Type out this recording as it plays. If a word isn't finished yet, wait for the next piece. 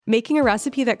Making a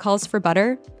recipe that calls for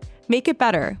butter? Make it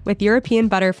better with European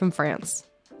butter from France.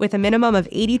 With a minimum of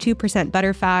 82%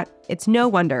 butter fat, it's no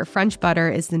wonder French butter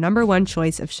is the #1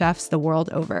 choice of chefs the world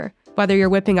over. Whether you're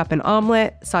whipping up an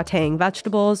omelet, sautéing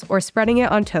vegetables, or spreading it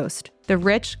on toast, the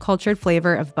rich, cultured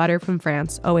flavor of butter from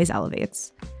France always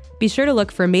elevates. Be sure to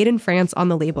look for Made in France on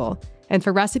the label. And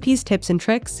for recipes, tips, and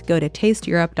tricks, go to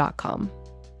tasteeurope.com.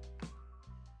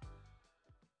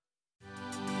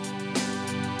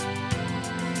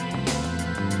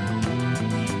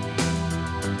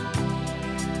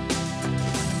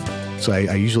 So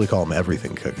I usually call them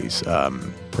everything cookies,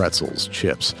 pretzels,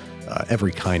 chips,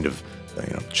 every kind of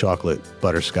chocolate,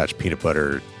 butterscotch, peanut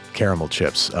butter, caramel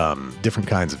chips, different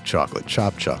kinds of chocolate,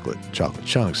 chocolate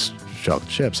chunks, chocolate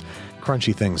chips,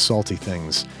 crunchy things, salty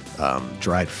things,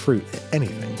 dried fruit,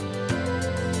 anything.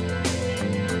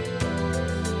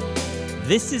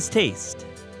 This is Taste.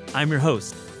 I'm your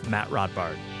host, Matt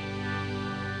Rodbard.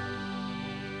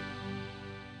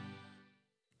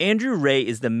 Andrew Ray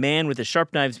is the man with the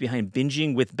sharp knives behind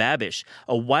Binging with Babish,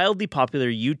 a wildly popular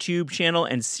YouTube channel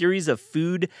and series of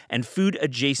food and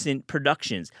food-adjacent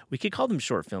productions. We could call them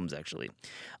short films, actually.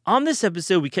 On this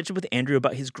episode, we catch up with Andrew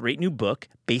about his great new book,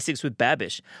 Basics with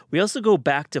Babish. We also go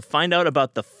back to find out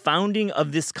about the founding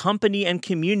of this company and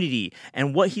community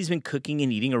and what he's been cooking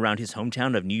and eating around his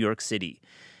hometown of New York City.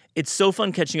 It's so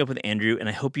fun catching up with Andrew, and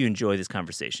I hope you enjoy this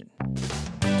conversation.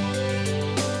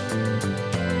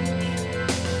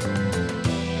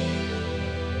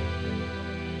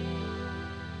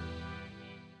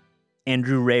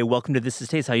 Andrew Ray, welcome to This Is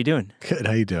Taste. How you doing? Good.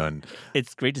 How you doing?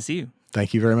 It's great to see you.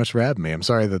 Thank you very much for having me. I'm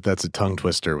sorry that that's a tongue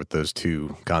twister with those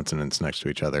two consonants next to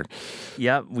each other.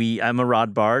 Yeah, I'm a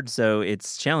Rodbard, so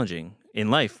it's challenging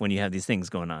in life when you have these things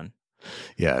going on.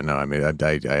 Yeah, no, I mean, I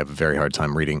have a very hard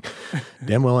time reading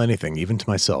damn well anything, even to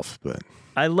myself, but...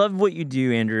 I love what you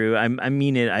do, Andrew. I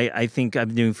mean it. I think I've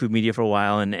been doing food media for a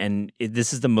while, and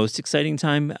this is the most exciting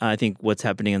time. I think what's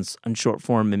happening on short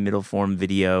form and middle form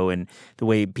video and the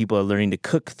way people are learning to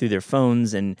cook through their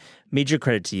phones, and major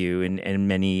credit to you and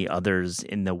many others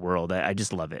in the world. I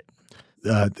just love it.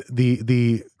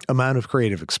 The amount of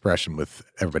creative expression with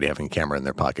everybody having a camera in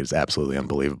their pocket is absolutely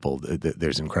unbelievable.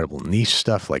 There's incredible niche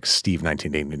stuff like Steve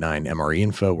 1989 MRE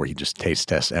Info, where he just taste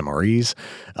tests MREs.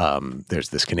 There's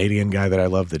this Canadian guy that I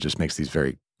love that just makes these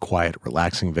very quiet,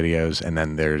 relaxing videos. And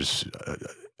then there's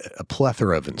a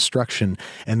plethora of instruction,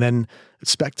 and then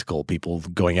spectacle, people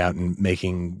going out and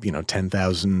making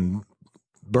 10,000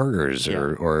 burgers,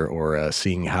 or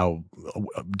seeing how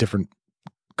different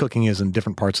cooking is in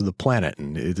different parts of the planet,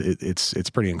 and it's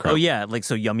pretty incredible. Oh yeah, like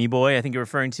so Yummy Boy, I think you're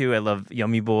referring to. I love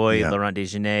Yummy Boy, Laurent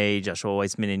Desjardins, Joshua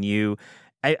Weissman, and you.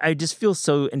 I just feel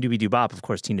so, and Doobie Doo Bop, of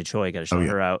course, Tina Choi, I got to shout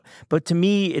her out. But to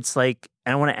me, it's like,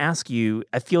 and I want to ask you,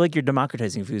 I feel like you're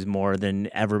democratizing foods more than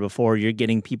ever before. You're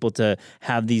getting people to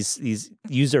have these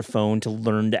use their phone to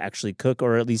learn to actually cook,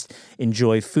 or at least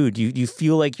enjoy food. Do you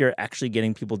feel like you're actually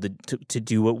getting people to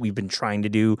do what we've been trying to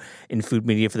do in food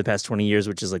media for the past 20 years,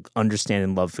 which is like understand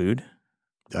and love food?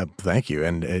 Thank you.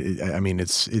 And I mean,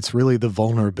 it's really the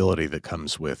vulnerability that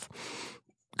comes with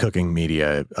cooking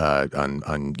media on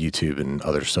YouTube and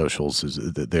other socials. Is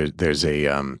there's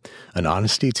an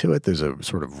honesty to it. There's a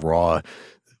sort of raw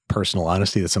personal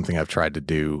honesty. That's something I've tried to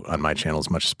do on my channel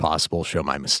as much as possible. Show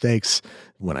my mistakes.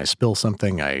 When I spill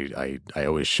something, I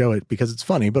always show it because it's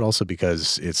funny, but also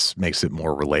because it makes it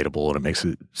more relatable and it makes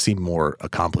it seem more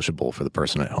accomplishable for the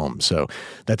person at home. So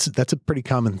that's a pretty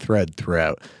common thread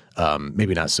throughout.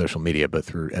 Maybe not social media, but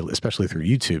especially through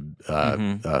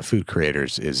YouTube, food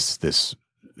creators, is this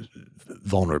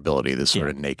vulnerability, this sort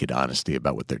of naked honesty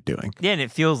about what they're doing. Yeah, and it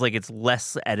feels like it's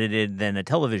less edited than a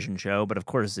television show, but of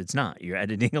course it's not. You're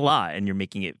editing a lot and you're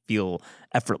making it feel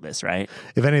effortless, right?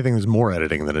 If anything, there's more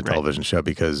editing than a television show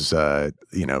because, some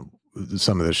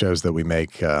of the shows that we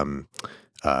make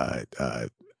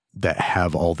that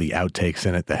have all the outtakes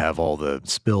in it, that have all the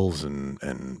spills and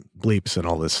bleeps and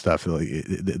all this stuff.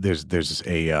 There's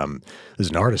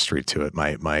an artistry to it.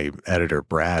 My editor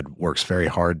Brad works very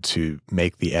hard to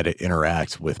make the edit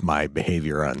interact with my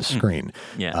behavior on screen.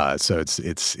 So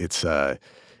it's a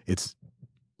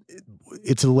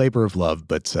labor of love,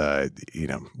 but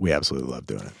we absolutely love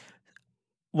doing it.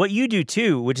 What you do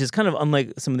too, which is kind of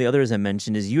unlike some of the others I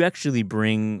mentioned, is you actually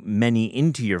bring many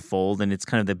into your fold, and it's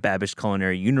kind of the Babish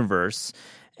culinary universe.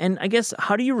 And I guess,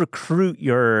 how do you recruit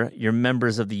your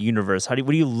members of the universe? What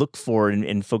do you look for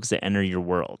in folks that enter your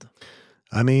world?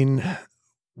 I mean,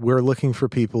 we're looking for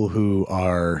people who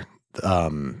are,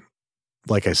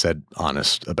 like I said,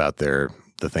 honest about the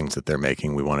things that they're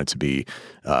making. We want it to be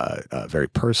very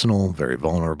personal, very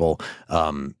vulnerable,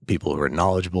 people who are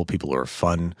knowledgeable, people who are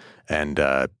fun, and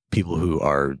people who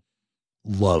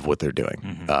love what they're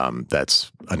doing.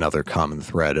 That's another common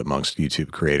thread amongst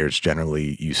YouTube creators.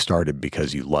 Generally, you started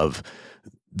because you love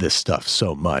this stuff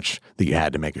so much that you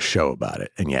had to make a show about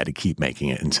it, and you had to keep making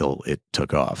it until it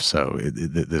took off. So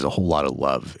there's a whole lot of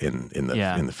love in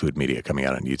the food media coming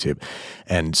out on YouTube,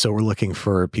 and so we're looking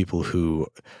for people who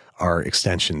are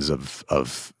extensions of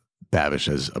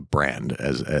Babish as a brand,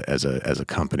 as a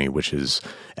company, which is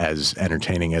as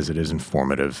entertaining as it is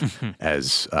informative,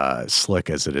 as slick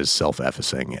as it is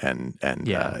self-effacing, and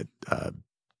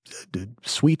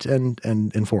sweet and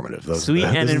informative. Sweet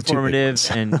and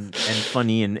informative and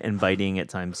funny and biting at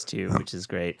times too, which is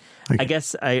great. I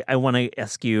guess I want to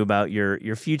ask you about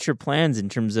your future plans in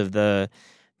terms of the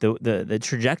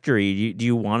trajectory. Do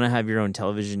you want to have your own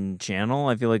television channel?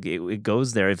 I feel like it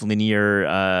goes there if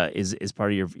linear is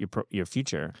part of your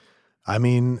future. I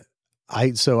mean,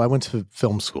 I went to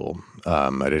film school. I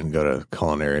didn't go to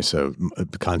culinary, so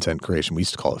content creation, we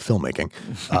used to call it filmmaking,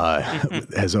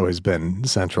 has always been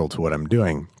central to what I'm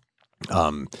doing.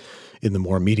 In the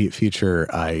more immediate future,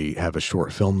 I have a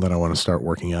short film that I want to start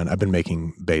working on. I've been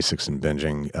making Basics and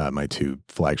Binging, my two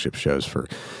flagship shows, for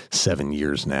 7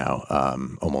 years now,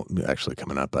 almost actually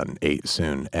coming up on 8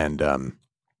 soon. And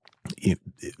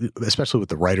especially with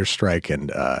the writer's strike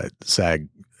and SAG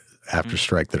after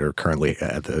strike that are currently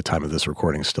at the time of this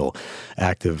recording still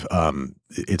active,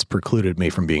 it's precluded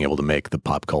me from being able to make the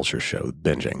pop culture show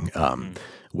Binging,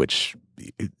 which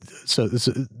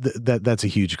that's a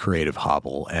huge creative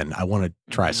hobble, and I want to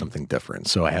try something different.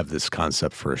 So I have this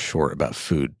concept for a short about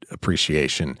food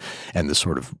appreciation and the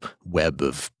sort of web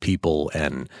of people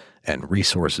and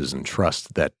resources and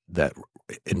trust that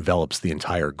envelops the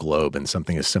entire globe in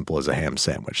something as simple as a ham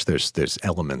sandwich. There's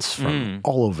elements from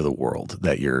all over the world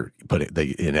that you're putting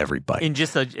in every bite. In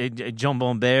just a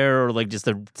jambon beurre or like just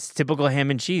a typical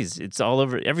ham and cheese. It's all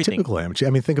over everything. Typical ham and cheese.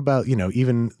 I mean, think about,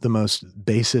 even the most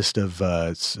basest of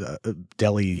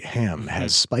deli ham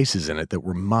has spices in it that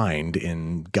were mined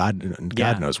in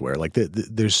God knows where. Like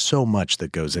there's so much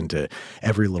that goes into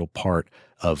every little part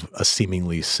of a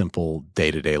seemingly simple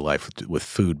day-to-day life with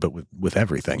food, but with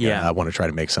everything. Yeah. And I want to try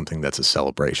to make something that's a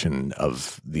celebration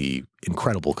of the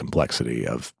incredible complexity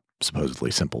of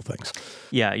supposedly simple things.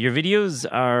 Yeah, your videos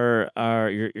are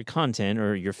your content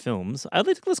or your films.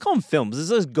 Let's call them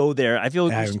films. Let's go there. I feel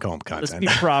like I wouldn't call them content.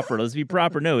 Let's be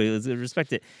proper. No, let's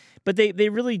respect it. But they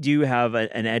really do have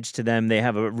an edge to them. They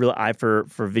have a real eye for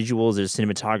visuals or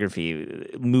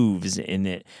cinematography, moves in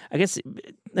it. I guess,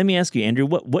 let me ask you, Andrew,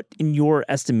 what in your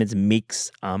estimates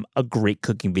makes a great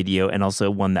cooking video and also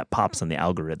one that pops on the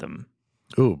algorithm?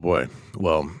 Oh, boy.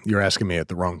 Well, you're asking me at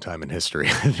the wrong time in history.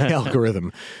 The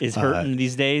algorithm is hurting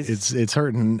these days. It's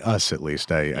hurting us, at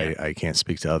least. I can't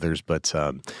speak to others, but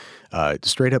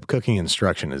straight up cooking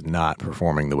instruction is not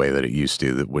performing the way that it used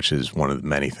to, which is one of the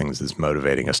many things that's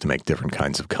motivating us to make different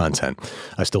kinds of content.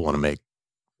 I still want to make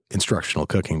instructional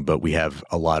cooking, but we have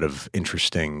a lot of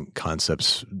interesting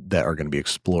concepts that are going to be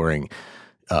exploring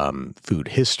food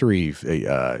history,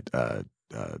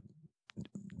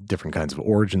 different kinds of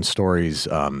origin stories,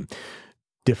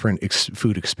 different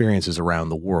food experiences around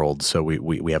the world. So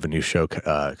we have a new show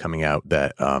coming out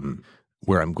that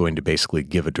where I'm going to basically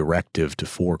give a directive to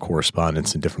 4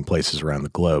 correspondents in different places around the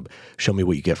globe. Show me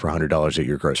what you get for $100 at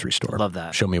your grocery store. Love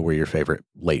that. Show me where your favorite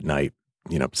late night,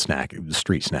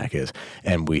 street snack is.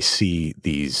 And we see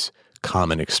these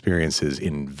common experiences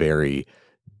in very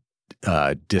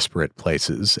disparate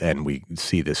places, and we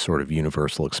see this sort of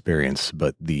universal experience,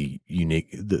 but the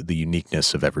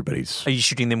uniqueness of everybody's. Are you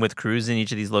shooting them with crews in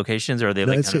each of these locations, or are they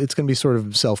like? It's going to be sort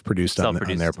of self-produced on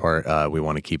their part. We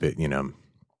want to keep it,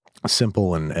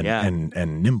 simple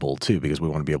and nimble too, because we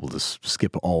want to be able to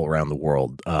skip all around the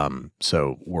world.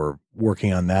 So we're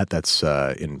working on that. That's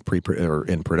in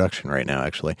production right now.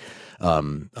 Actually,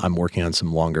 I'm working on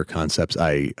some longer concepts.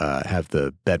 I have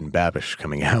the Bed and Babish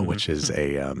coming out, which is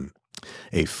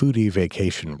a foodie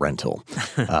vacation rental.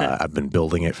 I've been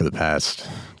building it for the past,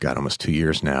 almost 2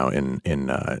 years now in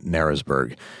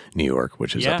Narrowsburg, New York,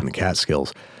 which is up in the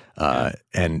Catskills.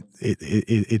 And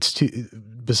it's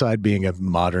beside being a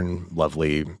modern,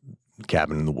 lovely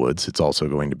cabin in the woods, it's also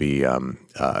going to be a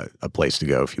place to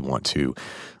go if you want to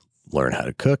learn how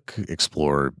to cook,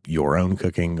 explore your own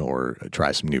cooking, or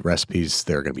try some new recipes.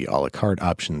 There are going to be a la carte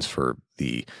options for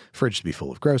the fridge to be full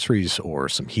of groceries or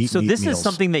some heat. So this meals. Is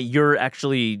something that you're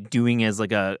actually doing as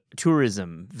like a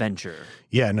tourism venture.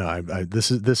 Yeah, no,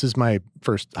 this is my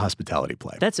first hospitality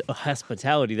play. That's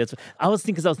hospitality. That's I was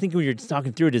thinking when you're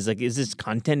talking through it, is this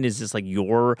content? Is this like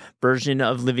your version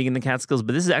of living in the Catskills?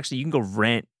 But this is actually, you can go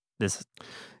rent this.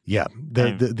 Yeah,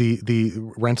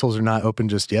 the rentals are not open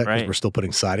just yet because we're still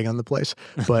putting siding on the place,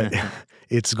 but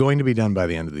it's going to be done by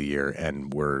the end of the year,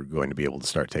 and we're going to be able to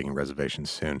start taking reservations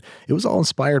soon. It was all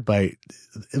inspired by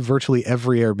virtually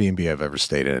every Airbnb I've ever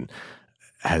stayed in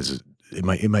has. It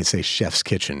might say chef's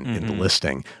kitchen in the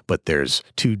listing, but there's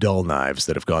 2 dull knives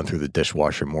that have gone through the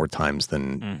dishwasher more times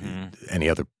than any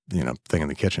other thing in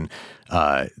the kitchen.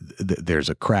 There's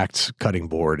a cracked cutting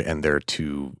board, and there are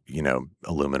 2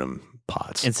 aluminum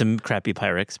pots and some crappy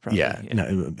Pyrex. Probably. Yeah,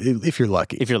 no, if you're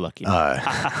lucky. If you're lucky.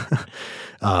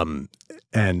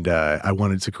 And I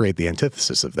wanted to create the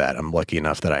antithesis of that. I'm lucky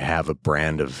enough that I have a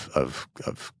brand of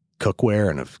cookware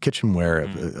and of kitchenware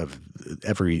of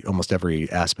almost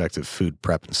every aspect of food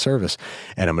prep and service,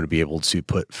 and I'm going to be able to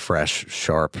put fresh,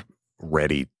 sharp,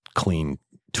 ready, clean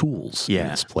tools in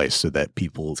this place so that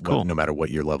people, no matter what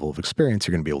your level of experience,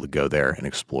 you're going to be able to go there and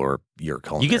explore your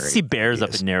culinary. You get to see bears up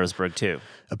in Narrowsburg too.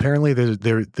 Apparently,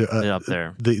 they're up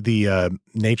there. The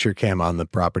nature cam on the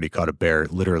property caught a bear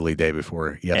literally day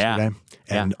before yesterday.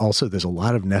 And also, there's a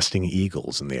lot of nesting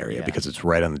eagles in the area because it's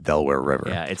right on the Delaware River.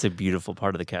 Yeah, it's a beautiful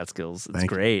part of the Catskills. It's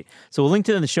great. So we'll link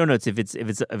to it in the show notes if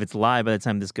it's live by the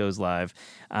time this goes live.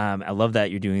 I love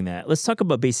that you're doing that. Let's talk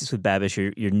about Basics with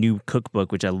Babish, your new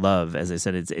cookbook, which I love. As I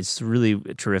said, it's really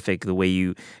terrific the way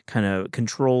you kind of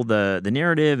control the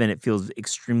narrative, and it feels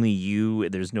extremely you.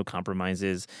 There's no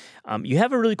compromises. You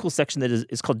have a really cool section that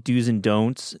is called Do's and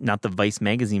Don'ts, not the Vice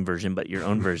magazine version, but your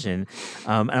own version.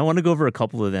 And I want to go over a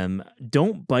couple of them.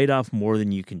 Don't bite off more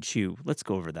than you can chew. Let's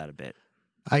go over that a bit.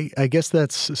 I guess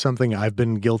that's something I've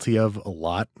been guilty of a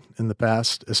lot in the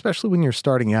past, especially when you're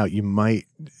starting out. You might,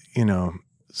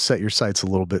 set your sights a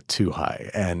little bit too high.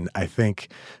 And I think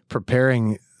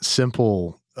preparing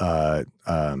simple,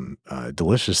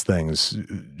 delicious things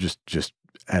just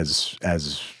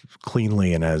as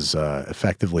cleanly and as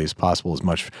effectively as possible is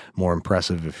much more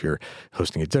impressive if you're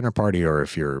hosting a dinner party or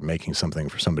if you're making something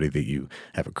for somebody that you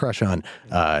have a crush on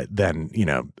than,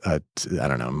 I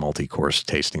don't know, multi-course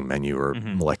tasting menu or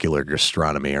molecular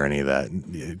gastronomy or any of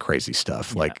that crazy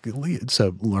stuff.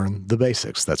 So learn the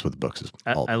basics. That's what the book is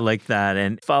all about. I like that.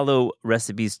 And follow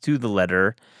recipes to the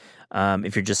letter.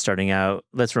 If you're just starting out,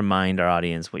 let's remind our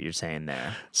audience what you're saying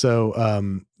there.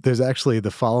 So there's actually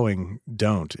the following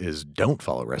don't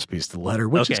follow recipes to the letter,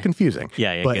 which is confusing.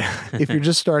 But if you're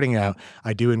just starting out,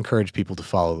 I do encourage people to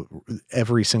follow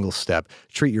every single step.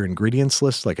 Treat your ingredients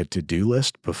list like a to-do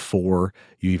list before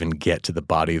you even get to the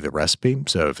body of the recipe.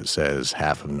 So if it says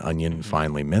half of an onion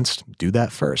finely minced, do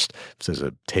that first. If it says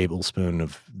a tablespoon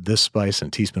of this spice and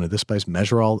a teaspoon of this spice,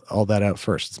 measure all that out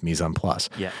first. It's mise en place.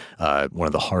 One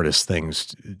of the hardest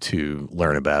things to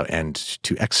learn about and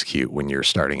to execute when you're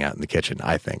starting out in the kitchen,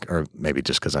 I think. Or maybe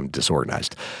just because I'm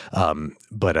disorganized.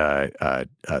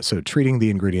 So treating the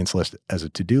ingredients list as a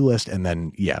to-do list and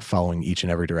then, following each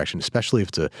and every direction, especially if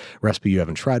it's a recipe you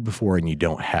haven't tried before and you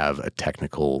don't have a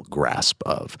technical grasp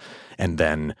of. And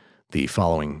then the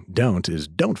following don't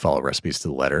follow recipes to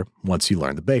the letter once you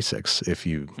learn the basics.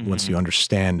 Once you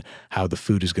understand how the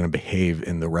food is going to behave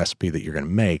in the recipe that you're going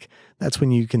to make, that's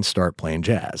when you can start playing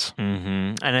jazz.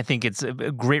 And I think it's a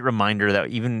great reminder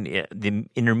that even the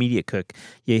intermediate cook,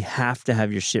 you have to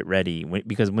have your shit ready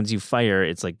because once you fire,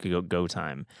 it's like go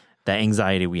time. That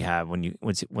anxiety we have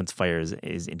once fire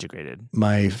is integrated.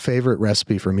 My favorite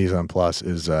recipe for mise en place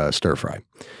is stir fry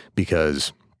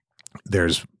because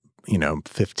there's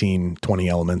 15, 20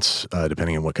 elements,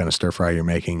 depending on what kind of stir fry you're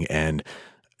making. And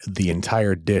the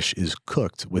entire dish is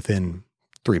cooked within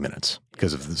 3 minutes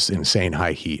because of this insane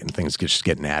high heat and things just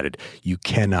getting added. You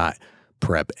cannot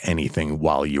prep anything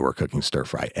while you are cooking stir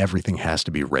fry. Everything has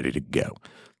to be ready to go.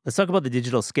 Let's talk about the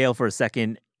digital scale for a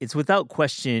second. It's without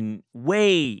question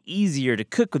way easier to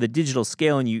cook with a digital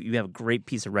scale, and you have a great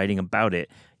piece of writing about it.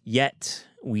 Yet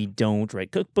we don't write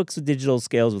cookbooks with digital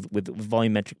scales with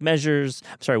volumetric measures.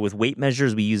 With weight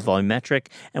measures. We use volumetric,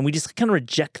 and we just kind of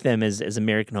reject them as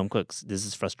American home cooks. Does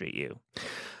this frustrate you?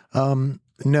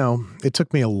 No, it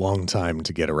took me a long time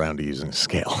to get around to using a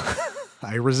scale.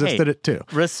 I resisted it too.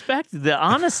 Respect the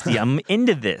honesty. I'm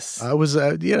into this. I was,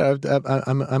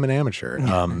 I'm an amateur.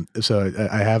 So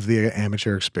I have the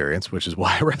amateur experience, which is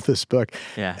why I wrote this book.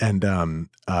 Yeah. And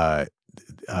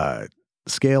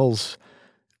scales.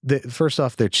 First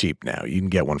off, they're cheap now. You can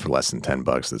get one for less than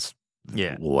 $10.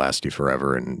 Will last you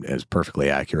forever and is perfectly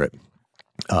accurate.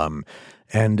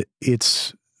 And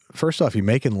it's first off, you're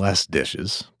making less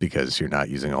dishes because you're not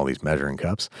using all these measuring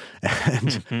cups,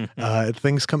 and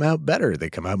things come out better. They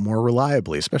come out more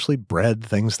reliably, especially bread.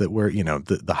 Things that were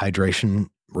the hydration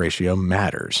ratio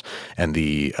matters, and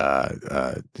the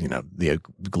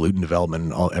gluten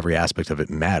development, every aspect of it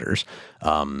matters.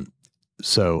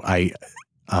 So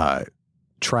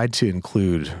tried to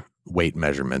include weight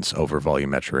measurements over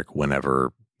volumetric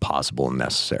whenever possible and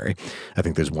necessary. I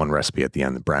think there's one recipe at the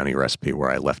end, the brownie recipe, where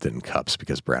I left it in cups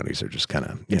because brownies are just kind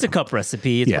of... It's a cup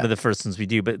recipe. It's one of the first ones we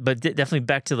do. But definitely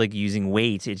back to like using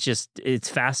weight. It's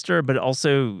faster, but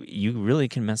also you really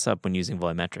can mess up when using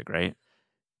volumetric, right?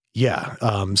 Yeah.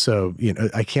 So,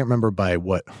 I can't remember by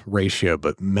what ratio,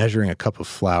 but measuring a cup of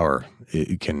flour,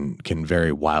 it can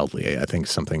vary wildly. I think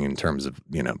something in terms of,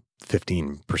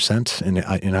 15%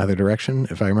 in either direction,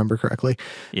 if I remember correctly.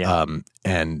 Yeah.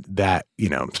 And that,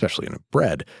 especially in a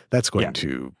bread, that's going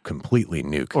to completely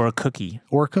nuke. Or a cookie.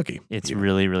 It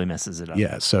really, really messes it up.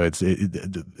 Yeah. So it's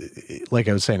like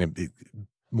I was saying,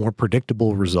 more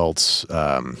predictable results,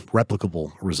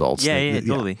 replicable results. Yeah,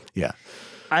 totally. Yeah.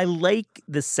 I like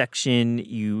the section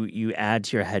you add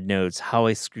to your head notes, how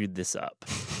I screwed this up.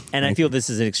 And I feel this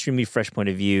is an extremely fresh point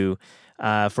of view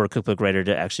for a cookbook writer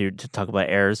to talk about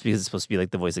errors, because it's supposed to be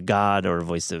like the voice of God or a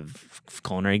voice of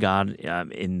culinary God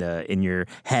in your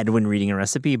head when reading a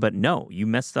recipe. But no, you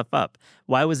messed stuff up.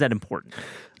 Why was that important?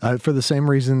 For the same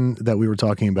reason that we were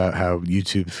talking about how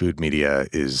YouTube food media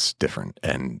is different.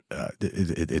 And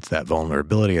it's that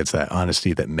vulnerability, it's that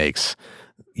honesty that makes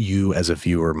you as a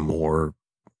viewer more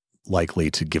likely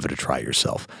to give it a try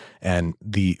yourself. And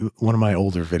one of my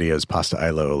older videos, Pasta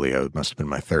Ilo Olio, must have been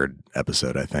my third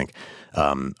episode, I think.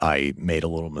 I made a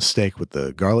little mistake with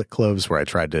the garlic cloves where I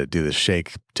tried to do the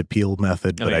shake to peel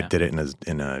method, but I did it in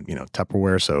a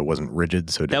Tupperware, so it wasn't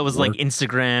rigid. So that was work. Like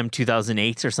Instagram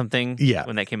 2008 or something. Yeah,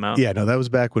 when that came out. Yeah, no, that was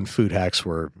back when food hacks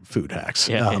were food hacks.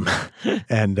 Yeah,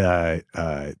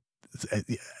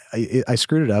 I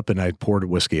screwed it up and I poured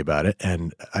whiskey about it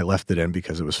and I left it in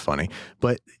because it was funny.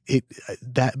 But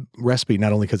that recipe,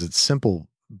 not only because it's simple,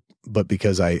 but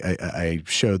because I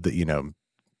showed that,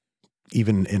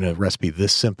 even in a recipe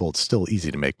this simple, it's still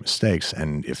easy to make mistakes.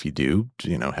 And if you do,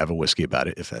 have a whiskey about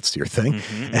it if that's your thing,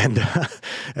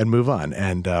 and move on.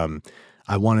 And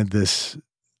I wanted this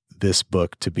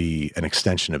book to be an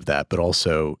extension of that, but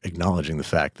also acknowledging the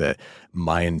fact that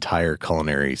my entire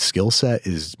culinary skill set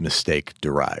is mistake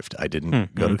derived. I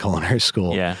didn't go to culinary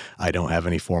school. Yeah. I don't have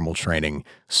any formal training.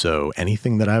 So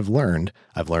anything that I've learned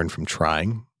from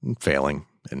trying and failing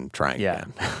and trying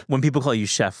again. When people call you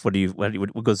chef, what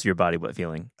goes through your body? What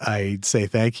feeling? I say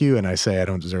thank you, and I say I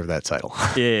don't deserve that title.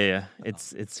 Yeah.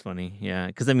 It's funny. Yeah.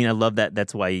 Because I love that.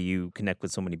 That's why you connect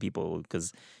with so many people,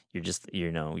 because you're just,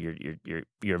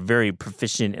 you're very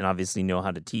proficient and obviously know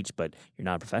how to teach, but you're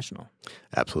not a professional.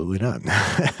 Absolutely not.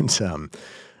 And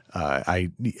I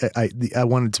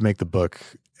wanted to make the book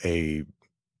a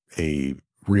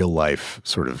real life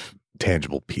sort of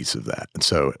tangible piece of that. And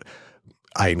so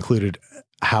I included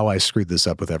how I screwed this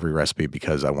up with every recipe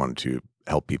because I wanted to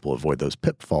help people avoid those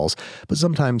pitfalls. But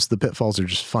sometimes the pitfalls are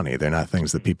just funny. They're not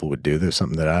things that people would do. They're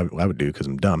something that I would do because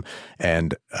I'm dumb.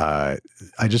 And I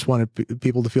just wanted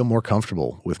people to feel more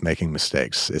comfortable with making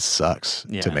mistakes. It sucks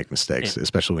to make mistakes,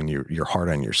 especially when you're hard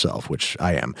on yourself, which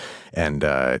I am. And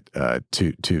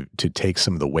to take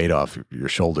some of the weight off your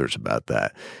shoulders about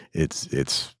that,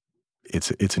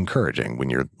 it's encouraging when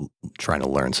you're trying to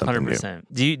learn something 100%.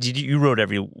 New. You wrote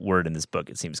every word in this book,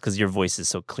 it seems, because your voice is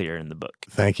so clear in the book.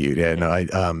 Thank you. Yeah,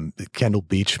 no, Kendall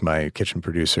Beach, my kitchen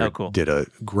producer, did a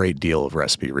great deal of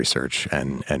recipe research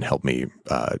and helped me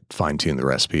fine tune the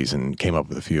recipes and came up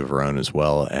with a few of her own as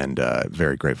well. And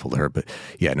very grateful to her. But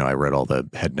yeah, no, I read all the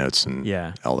head notes and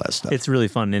all that stuff. It's really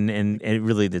fun and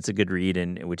really it's a good read,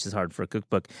 and which is hard for a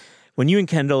cookbook. When you and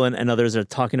Kendall and others are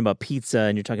talking about pizza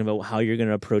and you're talking about how you're going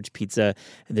to approach pizza,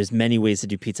 and there's many ways to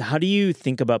do pizza, how do you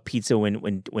think about pizza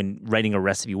when writing a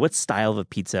recipe? What style of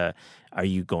pizza are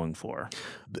you going for?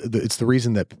 It's the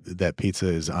reason that pizza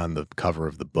is on the cover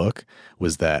of the book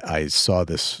was that I saw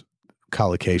this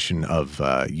collocation of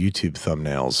YouTube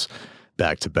thumbnails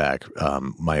back to back.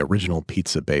 My original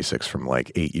pizza basics from like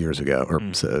 8 years ago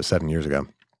or 7 years ago,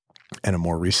 and a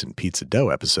more recent pizza dough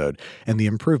episode, and the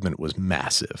improvement was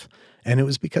massive. And it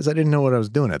was because I didn't know what I was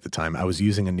doing at the time. I was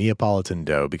using a Neapolitan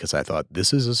dough because I thought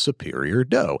this is a superior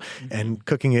dough, and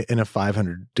cooking it in a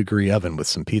 500-degree oven with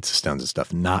some pizza stones and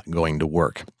stuff, not going to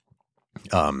work.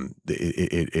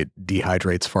 It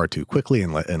dehydrates far too quickly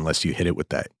unless you hit it with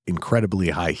that incredibly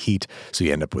high heat. So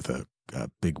you end up with a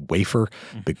big wafer,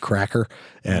 big cracker,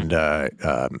 and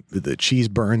the cheese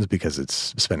burns because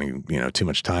it's spending too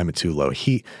much time at too low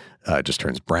heat. It just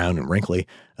turns brown and wrinkly.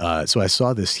 So I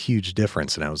saw this huge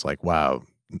difference, and I was like, "Wow,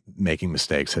 making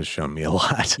mistakes has shown me a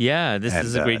lot." Yeah, this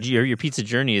is a great. Your pizza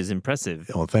journey is impressive.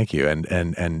 Well, thank you,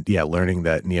 and yeah, learning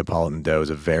that Neapolitan dough is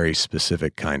a very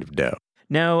specific kind of dough.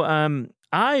 Now,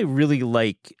 I really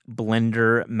like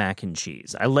blender mac and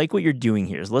cheese. I like what you're doing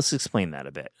here. So let's explain that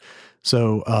a bit.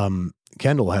 So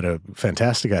Kendall had a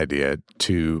fantastic idea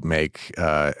to make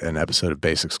an episode of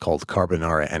Basics called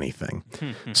Carbonara Anything.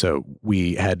 So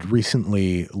we had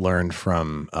recently learned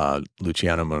from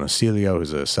Luciano Monasilio,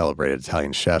 who's a celebrated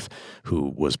Italian chef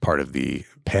who was part of the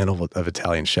panel of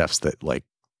Italian chefs that like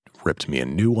ripped me a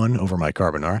new one over my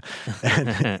carbonara.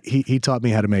 And he taught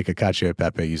me how to make a cacio e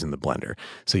pepe using the blender.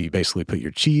 So you basically put your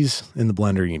cheese in the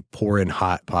blender, you pour in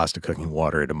hot pasta cooking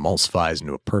water, it emulsifies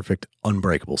into a perfect,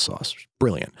 unbreakable sauce.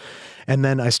 Brilliant. And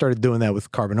then I started doing that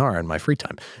with carbonara in my free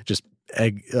time. Just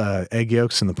egg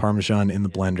yolks and the Parmesan in the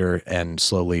blender and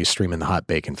slowly stream in the hot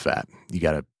bacon fat. You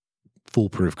got a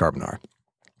foolproof carbonara.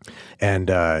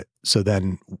 And so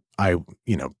then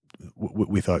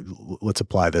we thought, let's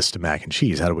apply this to mac and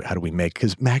cheese. How do we make?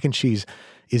 Because mac and cheese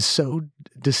is so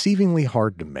deceivingly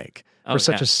hard to make for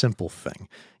such a simple thing.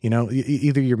 You know,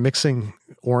 either you're mixing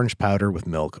orange powder with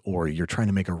milk or you're trying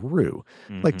to make a roux.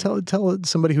 Like tell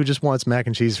somebody who just wants mac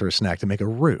and cheese for a snack to make a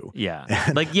roux. Yeah.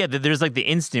 There's like the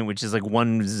instant, which is like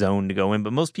one zone to go in,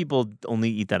 but most people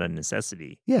only eat that out of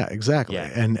necessity. Yeah, exactly.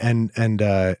 Yeah. And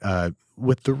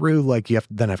with the roux, like you have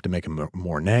to make a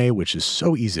Mornay, which is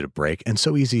so easy to break and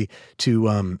so easy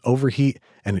to overheat,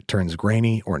 and it turns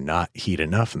grainy or not heat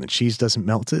enough, and the cheese doesn't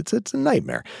melt. It's a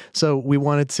nightmare. So we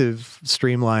wanted to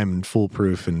streamline and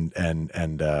foolproof and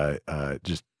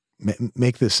just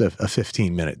make this a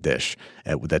 15-minute dish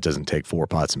that doesn't take 4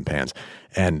 pots and pans.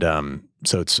 And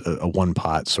so it's a one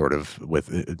pot sort of with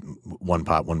 1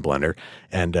 pot, 1 blender.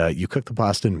 And you cook the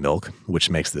pasta in milk, which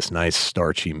makes this nice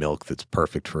starchy milk that's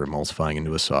perfect for emulsifying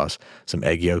into a sauce. Some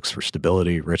egg yolks for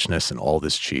stability, richness, and all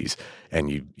this cheese. And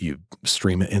you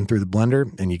stream it in through the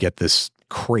blender, and you get this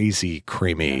crazy,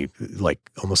 creamy,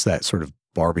 like almost that sort of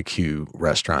barbecue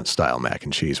restaurant style mac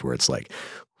and cheese where it's like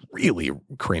really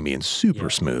creamy and super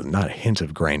smooth, not a hint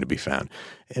of grain to be found.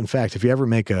 In fact, if you ever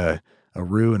make a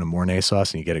roux and a Mornay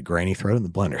sauce and you get it grainy, throw it in the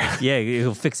blender. Yeah,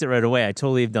 you'll fix it right away. I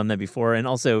totally have done that before. And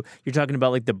also, you're talking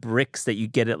about like the bricks that you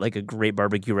get at like a great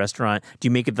barbecue restaurant. Do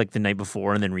you make it like the night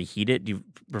before and then reheat it? Do you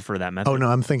prefer that method? Oh, no,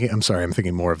 I'm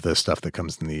thinking more of the stuff that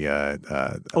comes in the...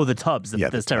 the tubs, the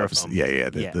styrofoam. Tubs. Yeah.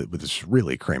 It's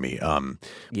really creamy.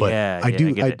 But I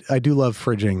do love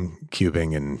fridging,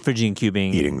 cubing,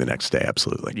 and eating the next day.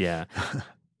 Absolutely. Yeah.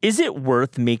 Is it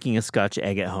worth making a Scotch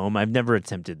egg at home? I've never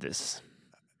attempted this.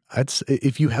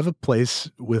 If you have a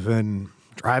place within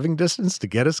driving distance to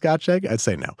get a Scotch egg, I'd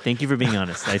say no. Thank you for being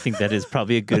honest. I think that is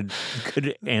probably a good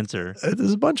answer.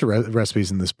 There's a bunch of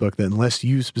recipes in this book that unless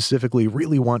you specifically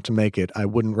really want to make it, I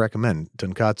wouldn't recommend.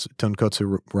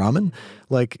 Tonkotsu ramen.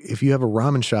 Like if you have a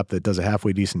ramen shop that does a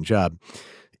halfway decent job,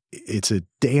 it's a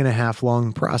day-and-a-half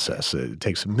long process. It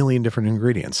takes a million different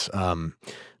ingredients.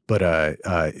 But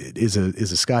is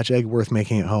a Scotch egg worth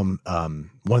making at home?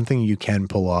 One thing you can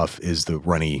pull off is the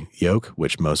runny yolk,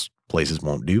 which most places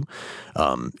won't do.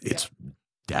 It's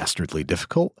dastardly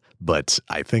difficult, but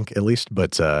I think at least,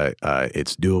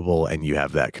 it's doable, and you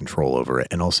have that control over it.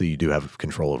 And also, you do have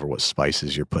control over what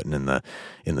spices you're putting in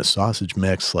the sausage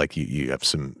mix. Like you have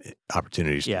some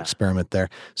opportunities to experiment there.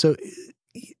 So.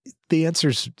 The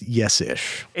answer's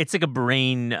yes-ish. It's like a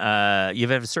brain. You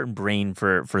have a certain brain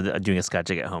for doing a Scotch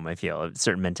egg at home. I feel a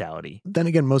certain mentality. Then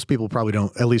again, most people probably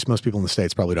don't. At least most people in the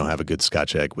States probably don't have a good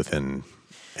Scotch egg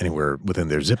anywhere within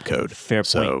their zip code. Fair point.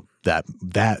 So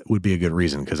that would be a good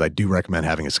reason, because I do recommend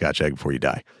having a Scotch egg before you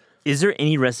die. Is there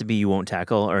any recipe you won't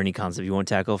tackle, or any concept you won't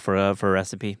tackle for a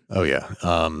recipe? Oh yeah,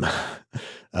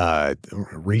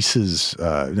 Reese's,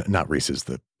 not Reese's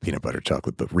the peanut butter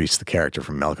chocolate, but Reese, the character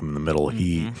from Malcolm in the Middle,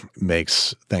 he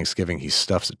makes Thanksgiving. He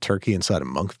stuffs a turkey inside a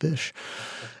monkfish,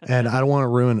 and I don't want to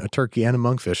ruin a turkey and a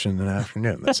monkfish in an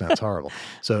afternoon. That sounds horrible.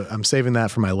 So I'm saving that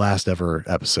for my last ever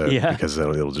episode because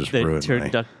it'll just ruin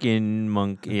turducken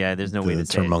monk. Yeah, there's no way to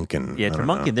say turmunkin. Yeah,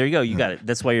 turmunkin. There you go. You got it.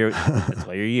 That's why you're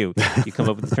you. You come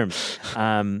up with the terms.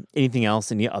 Anything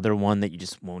else? Any other one that you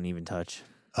just won't even touch?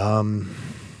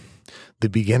 The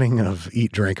beginning of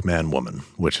Eat, Drink, Man, Woman,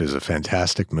 which is a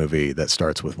fantastic movie that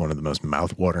starts with one of the most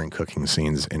mouth-watering cooking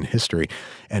scenes in history.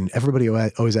 And everybody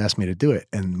always asks me to do it,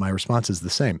 and my response is the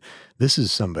same. This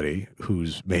is somebody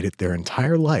who's made it their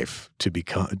entire life to be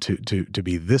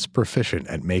this proficient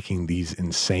at making these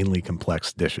insanely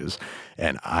complex dishes,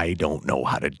 and I don't know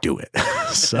how to do it.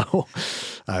 So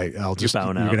you're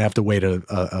going to have to wait a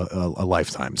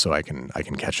lifetime so I can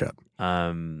catch up.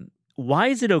 Why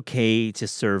is it okay to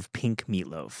serve pink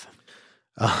meatloaf?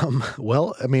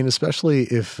 Well, I mean, especially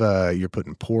if you're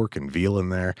putting pork and veal in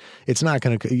there, it's not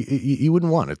going to, you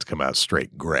wouldn't want it to come out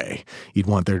straight gray. You'd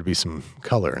want there to be some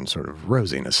color and sort of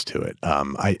rosiness to it.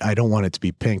 I don't want it to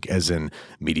be pink as in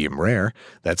medium rare.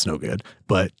 That's no good.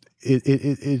 But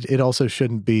it also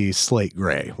shouldn't be slate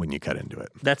gray when you cut into it.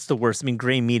 That's the worst. I mean,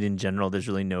 gray meat in general, there's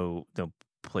really no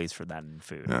place for that in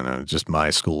food. No, just my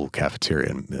school cafeteria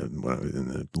in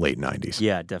the late 90s.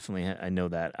 Yeah, definitely. I know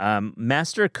that.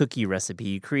 Master cookie recipe.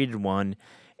 You created one,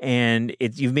 and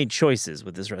you've made choices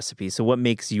with this recipe. So what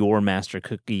makes your master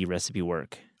cookie recipe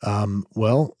work?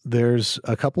 Well, there's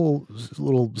a couple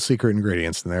little secret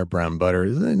ingredients in there. Brown butter,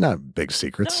 not big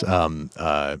secrets.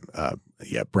 No.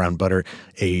 Brown butter,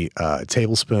 a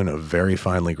tablespoon of very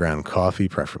finely ground coffee,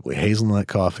 preferably hazelnut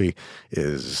coffee,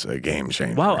 is a game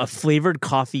changer. Wow, a flavored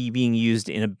coffee being used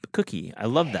in a cookie. I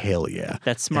love that. Hell yeah.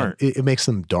 That's smart. It makes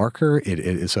them darker.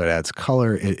 So it adds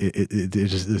color. It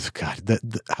just, God,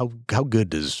 how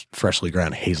good does freshly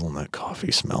ground hazelnut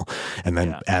coffee smell? And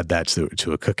then add that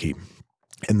to a cookie.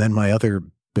 And then my other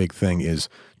big thing is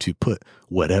to put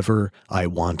whatever I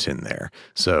want in there.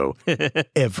 So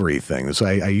everything. So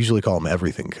I usually call them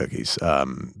everything cookies,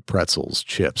 pretzels,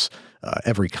 chips,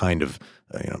 every kind of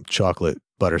chocolate,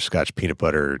 butterscotch, peanut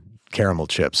butter, caramel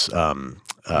chips,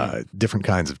 different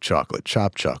kinds of chocolate,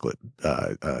 chopped chocolate,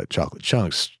 chocolate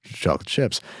chunks, chocolate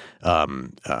chips,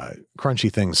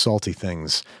 crunchy things, salty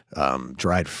things,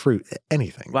 dried fruit,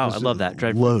 anything. Wow, just I love that.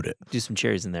 Dried load fruit. Do some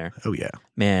cherries in there. Oh, yeah.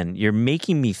 Man, you're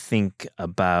making me think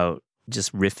about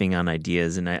just riffing on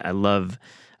ideas, and I love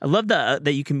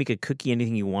that you can make a cookie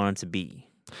anything you want it to be.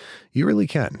 You really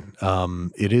can.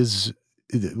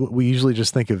 We usually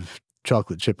just think of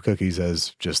chocolate chip cookies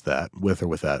as just that, with or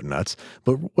without nuts.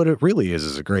 But what it really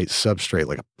is a great substrate,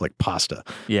 like pasta.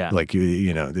 Yeah, like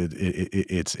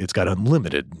it's got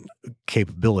unlimited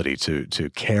capability to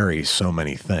carry so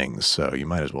many things. So you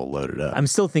might as well load it up. I'm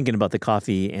still thinking about the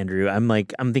coffee, Andrew.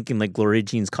 I'm thinking like Gloria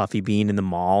Jean's Coffee Bean in the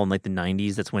mall in like the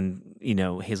 90s. That's when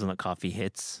hazelnut coffee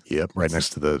hits. Yep, right next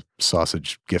to the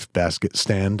sausage gift basket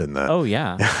stand and the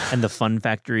and the Fun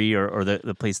Factory or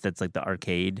the place that's like the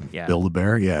arcade. Yeah,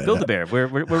 Build-A-Bear. Yeah, Build-A-Bear. We're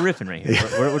riffing right here.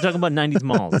 We're talking about 90s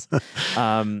malls.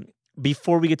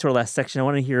 Before we get to our last section, I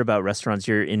want to hear about restaurants.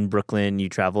 You're in Brooklyn. You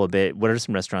travel a bit. What are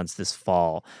some restaurants this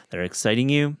fall that are exciting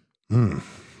you?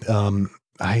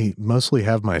 I mostly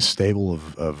have my stable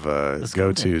of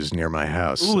go-tos near my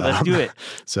house. Ooh, let's do it.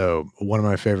 So one of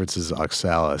my favorites is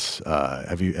Oxalis.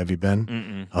 Have you been?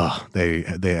 Mm-mm. Oh,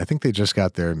 I think they just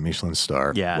got their Michelin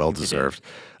star. Yeah, well deserved.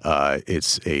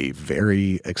 It's a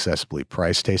very accessibly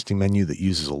priced tasting menu that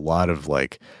uses a lot of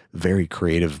like very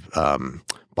creative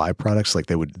byproducts. Like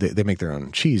they make their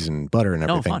own cheese and butter and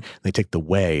everything. Fun. They take the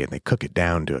whey and they cook it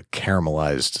down to a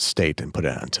caramelized state and put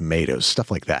it on tomatoes, stuff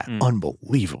like that.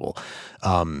 Unbelievable.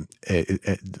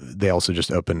 They also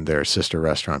just opened their sister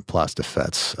restaurant, Place des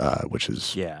Fêtes, which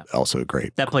is also a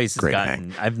great. That place has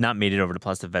hang. I've not made it over to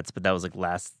Place des Fêtes, but that was like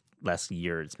last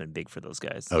year. It's been big for those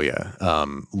guys. Oh yeah.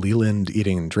 Leland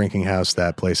Eating and Drinking House,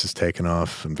 that place has taken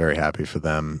off. I'm very happy for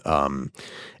them.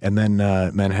 And then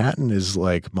Manhattan is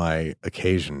like my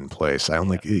occasion place. I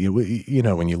only,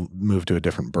 when you move to a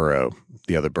different borough,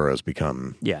 the other boroughs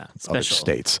become other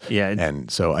states. Yeah.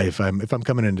 And so if I'm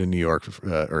coming into New York,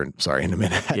 into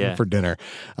Manhattan for dinner,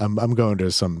 I'm going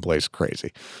to some place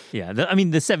crazy. Yeah. The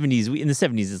 70s, in the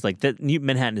 70s is like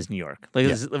Manhattan is New York. Like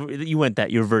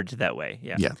you reverted that way.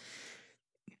 Yeah. Yeah.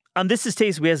 On This Is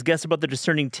Taste, we ask guests about their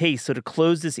discerning taste. So to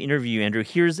close this interview, Andrew,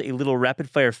 here's a little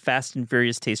rapid-fire Fast and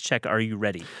Furious taste check. Are you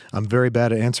ready? I'm very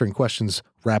bad at answering questions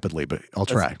rapidly, but I'll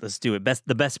try. Let's do it.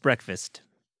 The best breakfast.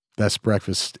 Best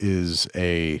breakfast is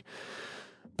a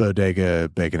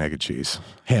bodega bacon, egg, and cheese.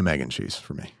 Ham, egg, and cheese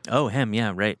for me. Oh, ham.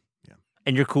 Yeah, right. Yeah.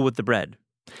 And you're cool with the bread?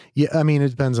 Yeah, it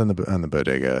depends on the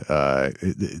bodega.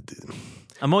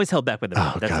 I'm always held back with the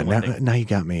bread. Oh, That's God. the one thing. Now you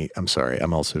got me. I'm sorry.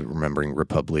 I'm also remembering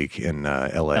Republique in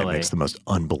LA. Makes the most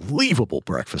unbelievable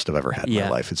breakfast I've ever had in my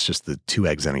life. It's just the 2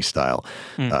 eggs any style,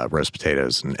 roast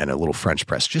potatoes, and a little French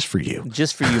press just for you.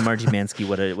 Just for you, Margie Mansky.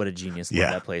 What a genius.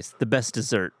 Love that place. The best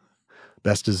dessert.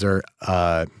 Best dessert.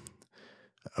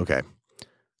 Okay.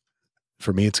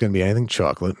 For me, it's going to be anything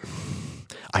chocolate.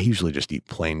 I usually just eat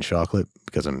plain chocolate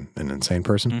because I'm an insane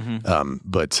person.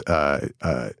 But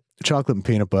chocolate and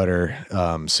peanut butter.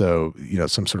 So,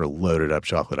 some sort of loaded up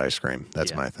chocolate ice cream.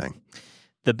 That's my thing.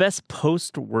 The best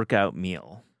post-workout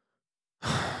meal.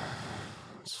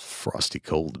 Frosty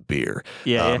cold beer.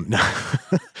 Yeah.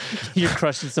 You're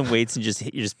crushing some weights and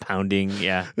you're just pounding.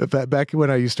 Yeah. Back when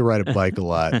I used to ride a bike a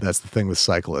lot, that's the thing with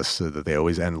cyclists, so that they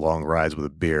always end long rides with a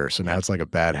beer. So now it's like a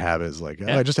bad habit. It's like,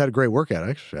 I just had a great workout.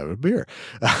 I should have a beer.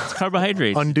 It's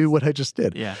carbohydrates. Undo what I just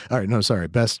did. Yeah. All right. No, sorry.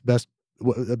 Best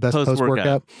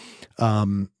post-workout.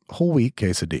 Whole wheat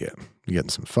quesadilla. You're getting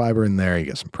some fiber in there. You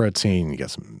get some protein. You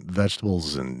get some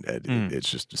vegetables, and it's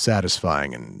just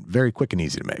satisfying and very quick and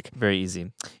easy to make. Very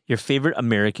easy. Your favorite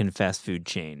American fast food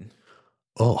chain?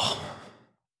 Oh,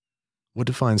 what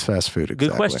defines fast food exactly?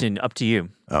 Good question. Up to you.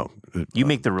 Oh, you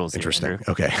make the rules. Interesting. Here,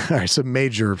 okay. All right. So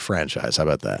major franchise. How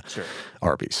about that? Sure.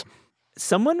 Arby's.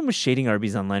 Someone was shading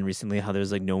Arby's online recently. How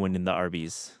there's like no one in the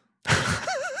Arby's.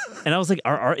 And I was like,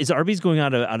 is Arby's going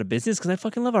out of business? Because I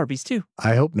fucking love Arby's too.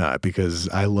 I hope not, because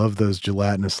I love those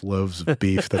gelatinous loaves of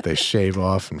beef that they shave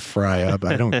off and fry up.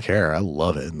 I don't care. I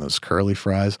love it. And those curly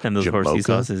fries. And those horsey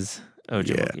sauces. Oh,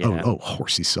 yeah. Oh,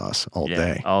 horsey sauce all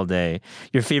day. All day.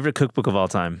 Your favorite cookbook of all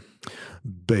time?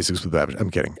 Basics with Babish. I'm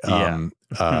kidding.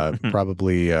 Yeah.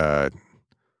 Probably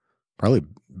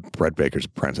Bread Baker's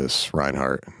Apprentice,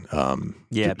 Reinhardt.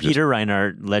 Peter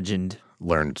Reinhardt, legend.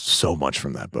 Learned so much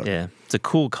from that book. Yeah, it's a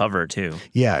cool cover too.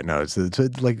 Yeah, no, it's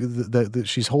like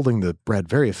she's holding the bread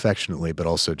very affectionately, but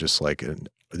also just like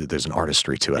there's an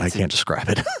artistry to it. I can't describe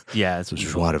it. Yeah, it's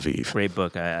joie de vivre. Great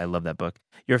book. I love that book.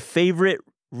 Your favorite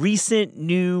recent,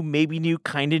 new, maybe new,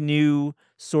 kind of new,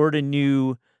 sort of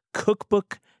new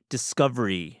cookbook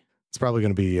discovery? It's probably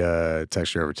going to be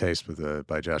Texture Over Taste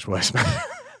by Josh Weissman.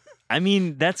 I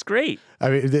mean, that's great.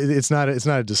 I mean, it's not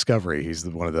a discovery. He's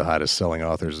one of the hottest selling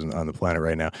authors on the planet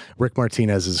right now. Rick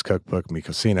Martinez's cookbook, Mi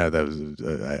Cocina, that was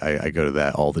I go to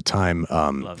that all the time.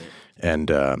 Love it.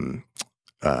 And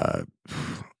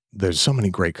there's so many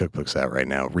great cookbooks out right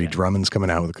now. Reed Drummond's coming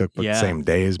out with a cookbook the same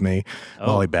day as me.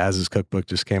 Molly Baz's cookbook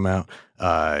just came out.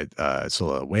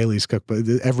 Scylla Whaley's cookbook.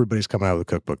 Everybody's coming out with a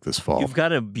cookbook this fall. You've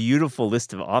got a beautiful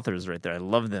list of authors right there. I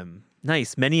love them.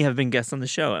 Nice. Many have been guests on the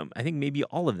show. I think maybe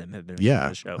all of them have been on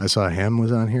the show. I saw Ham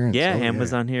was on here. Ham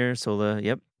was on here. Sola,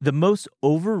 yep. The most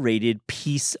overrated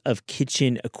piece of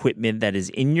kitchen equipment that is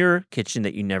in your kitchen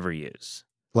that you never use.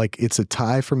 Like, it's a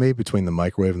tie for me between the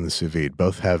microwave and the sous vide.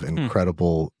 Both have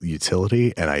incredible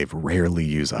utility, and I rarely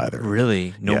use either.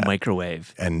 Really? No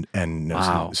microwave? And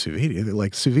no sous vide.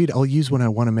 Like, sous vide, I'll use when I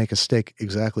want to make a steak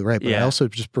exactly right, but I also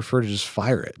just prefer to just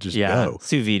fire it, go.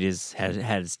 Sous vide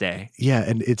had its day. Yeah,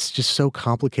 and it's just so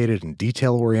complicated and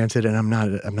detail-oriented, and I'm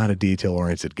not a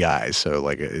detail-oriented guy, so,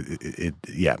 like,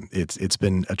 it's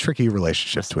been a tricky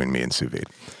relationship between me and sous vide.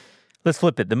 Let's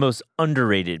flip it. The most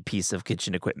underrated piece of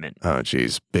kitchen equipment. Oh,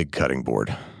 geez. Big cutting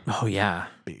board. Oh, yeah.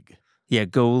 Big. Yeah,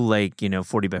 go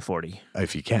 40 by 40.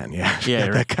 If you can, yeah. Yeah,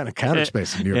 right. That kind of counter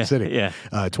space in New York City. Yeah.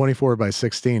 24 by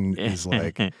 16 is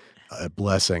like a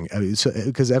blessing.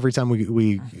 Because every time we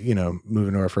move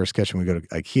into our first kitchen, we go to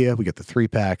IKEA, we get the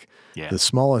 3-pack. Yeah. The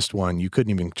smallest one, you couldn't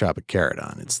even chop a carrot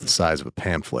on. It's the size of a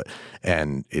pamphlet,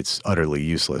 and it's utterly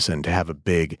useless. And to have a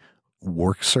big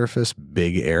work surface,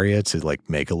 big area to like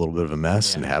make a little bit of a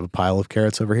mess and have a pile of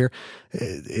carrots over here,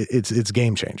 it's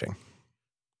game changing.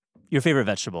 Your favorite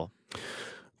vegetable?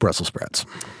 Brussels sprouts.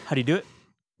 How do you do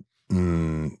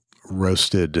it?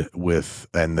 Roasted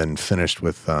and then finished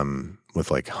with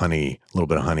like honey, a little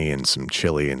bit of honey and some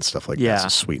chili and stuff like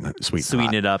that. So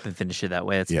sweeten it up and finish it that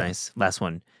way. That's nice. Last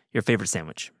one. Your favorite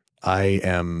sandwich?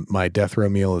 My death row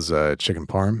meal is chicken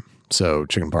parm. So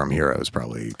chicken parm hero is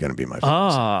probably going to be my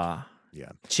favorite.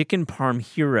 Yeah. Chicken parm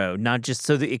hero, not just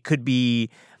so that it could be,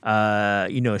 a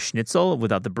schnitzel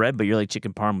without the bread, but you're like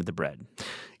chicken parm with the bread.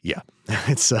 Yeah.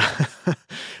 It's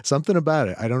something about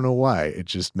it. I don't know why. It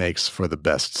just makes for the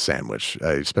best sandwich.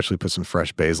 I especially put some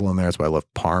fresh basil in there. That's why I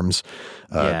love parms.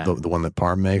 The one that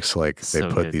Parm makes, like they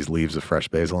put these leaves of fresh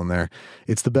basil in there.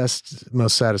 It's the best,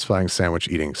 most satisfying sandwich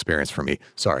eating experience for me.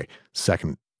 Sorry.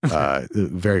 Second.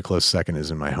 Very close second is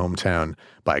in my hometown,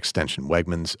 by extension,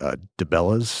 Wegmans.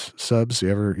 DeBella's subs. You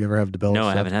ever have DeBella's? No,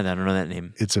 subs? I haven't had that. I don't know that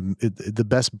name. It's the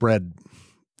best bread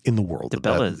in the world.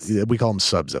 DeBella's. We call them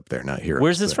subs up there, not here.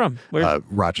 Where's this from?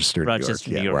 Rochester, New York.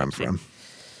 New York. Where I'm from.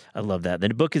 I love that. The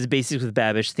book is Basics with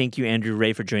Babish. Thank you, Andrew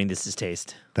Ray, for joining This Is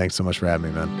Taste. Thanks so much for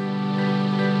having me, man.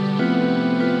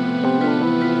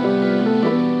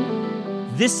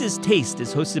 This Is Taste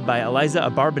is hosted by Eliza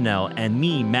Abarbanel and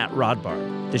me, Matt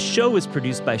Rodbard. The show is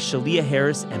produced by Shalia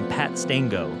Harris and Pat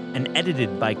Stango and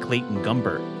edited by Clayton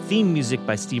Gumbert. Theme music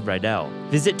by Steve Rydell.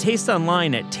 Visit Taste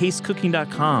online at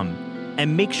tastecooking.com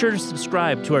and make sure to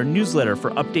subscribe to our newsletter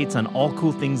for updates on all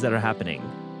cool things that are happening.